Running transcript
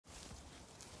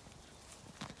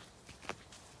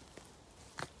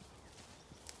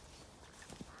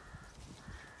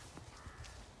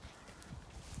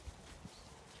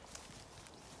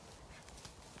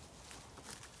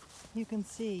you can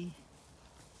see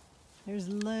there's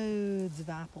loads of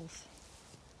apples.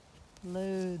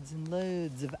 Loads and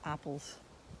loads of apples.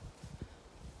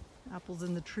 Apples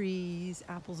in the trees,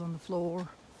 apples on the floor.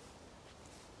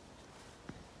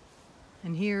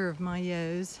 And here are my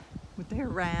ewes with their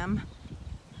ram,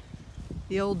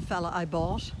 the old fella I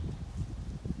bought.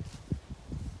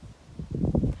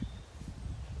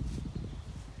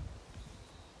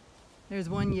 There's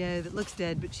one ewe that looks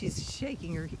dead, but she's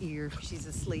shaking her ear. She's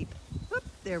asleep. Whoop,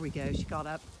 there we go, she got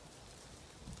up.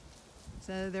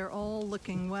 So they're all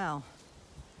looking well.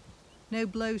 No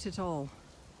bloat at all.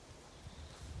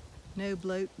 No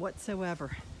bloat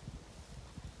whatsoever.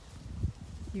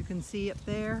 You can see up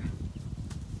there,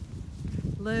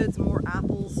 loads more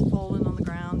apples falling on the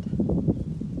ground.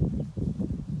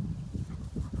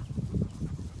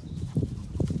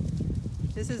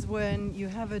 This is when you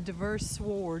have a diverse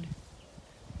sward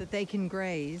that they can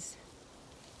graze,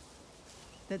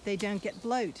 that they don't get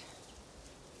bloat,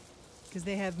 because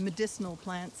they have medicinal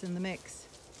plants in the mix.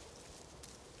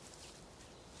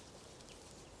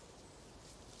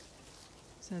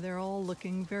 So they're all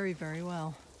looking very, very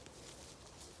well.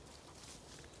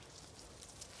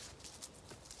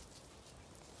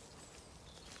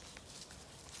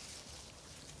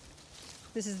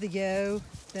 This is the ewe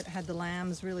that had the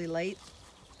lambs really late,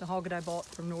 the hog that I bought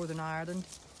from Northern Ireland,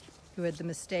 who had the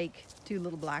mistake, 2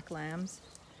 little black lambs.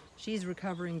 She's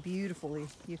recovering beautifully.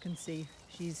 You can see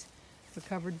she's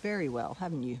recovered very well,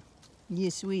 haven't you?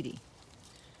 Yes, sweetie.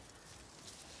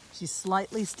 She's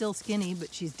slightly still skinny,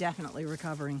 but she's definitely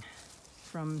recovering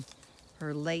from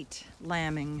her late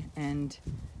lambing and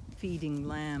feeding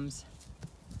lambs.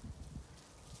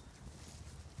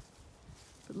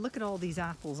 But look at all these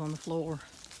apples on the floor,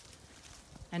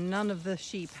 and none of the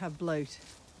sheep have bloat.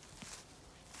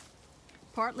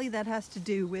 Partly that has to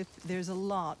do with there's a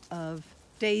lot of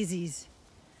daisies,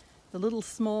 the little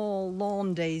small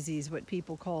lawn daisies, what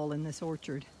people call in this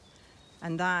orchard,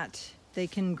 and that they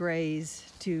can graze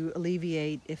to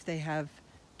alleviate if they have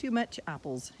too much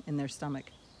apples in their stomach.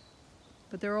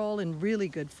 But they're all in really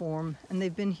good form, and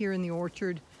they've been here in the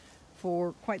orchard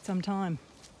for quite some time.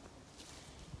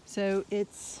 So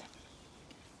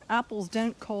apples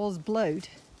don't cause bloat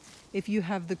if you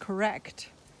have the correct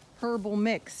herbal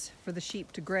mix for the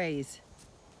sheep to graze.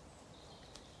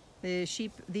 The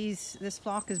sheep, this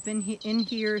flock has been in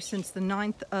here since the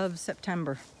 9th of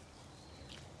September.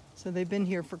 So they've been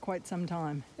here for quite some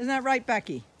time. Isn't that right,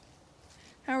 Becky?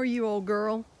 How are you, old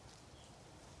girl?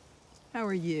 How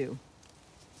are you?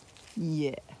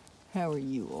 Yeah. How are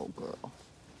you, old girl?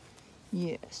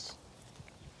 Yes.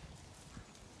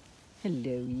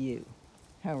 Hello, you.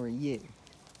 How are you?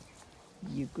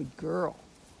 You good girl.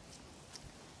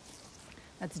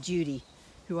 That's Judy,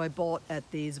 who I bought at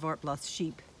the Zwartbles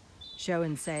sheep show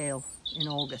and sale in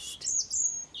August.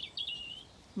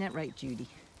 Isn't that right, Judy?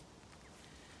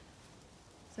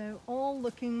 So all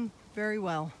looking very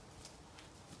well.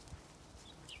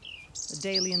 A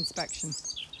daily inspection.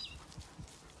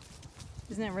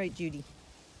 Isn't that right, Judy?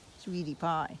 Sweetie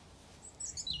pie.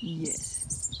 Yes.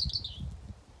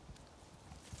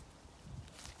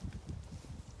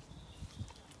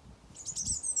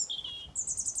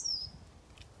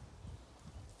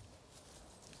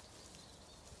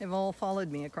 They've all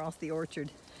followed me across the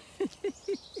orchard.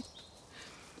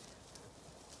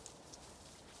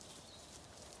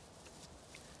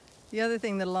 The other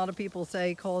thing that a lot of people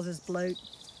say causes bloat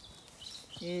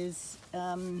is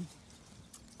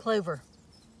clover.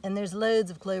 And there's loads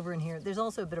of clover in here. There's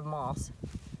also a bit of moss.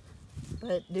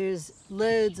 But there's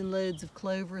loads and loads of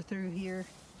clover through here.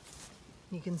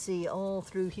 You can see all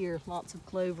through here, lots of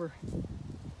clover.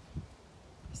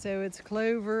 So it's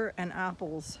clover and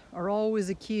apples are always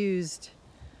accused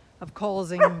of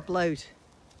causing bloat.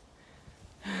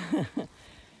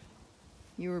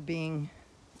 You were being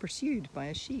pursued by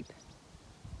a sheep.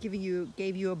 Gave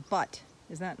you a butt.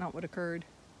 Is that not what occurred?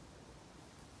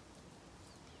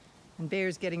 And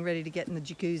Bear's getting ready to get in the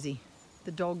jacuzzi,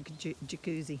 the dog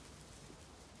jacuzzi.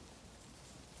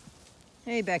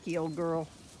 Hey, Becky, old girl.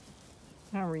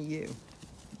 How are you?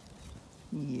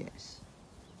 Yes.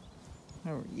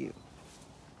 How are you?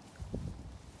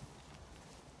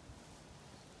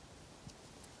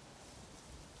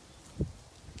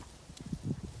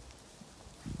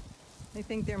 They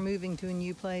think they're moving to a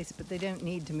new place, but they don't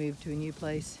need to move to a new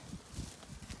place.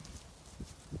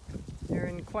 They're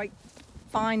in quite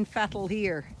fine fettle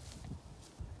here.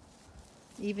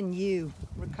 Even you,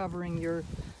 recovering your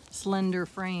slender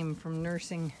frame from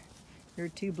nursing your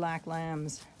 2 black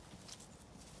lambs.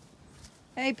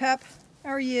 Hey, Pep,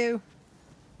 how are you?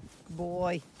 Good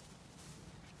boy.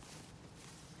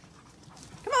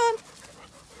 Come on.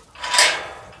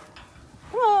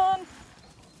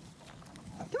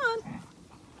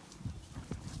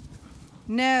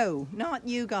 No, not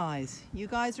you guys. You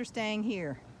guys are staying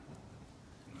here.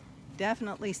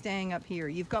 Definitely staying up here.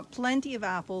 You've got plenty of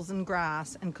apples and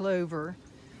grass and clover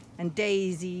and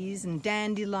daisies and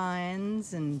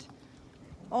dandelions and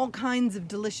all kinds of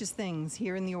delicious things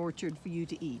here in the orchard for you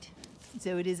to eat.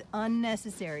 So it is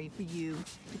unnecessary for you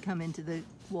to come into the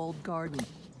walled garden,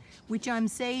 which I'm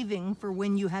saving for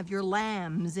when you have your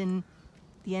lambs in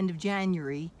the end of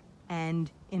January and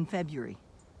in February.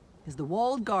 Because the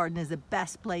walled garden is the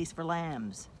best place for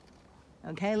lambs.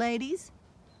 Okay, ladies?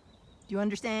 Do you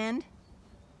understand?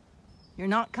 You're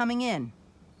not coming in,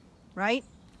 right?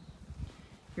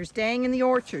 You're staying in the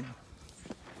orchard.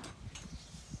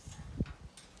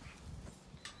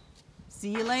 See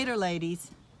you later,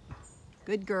 ladies.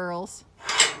 Good girls.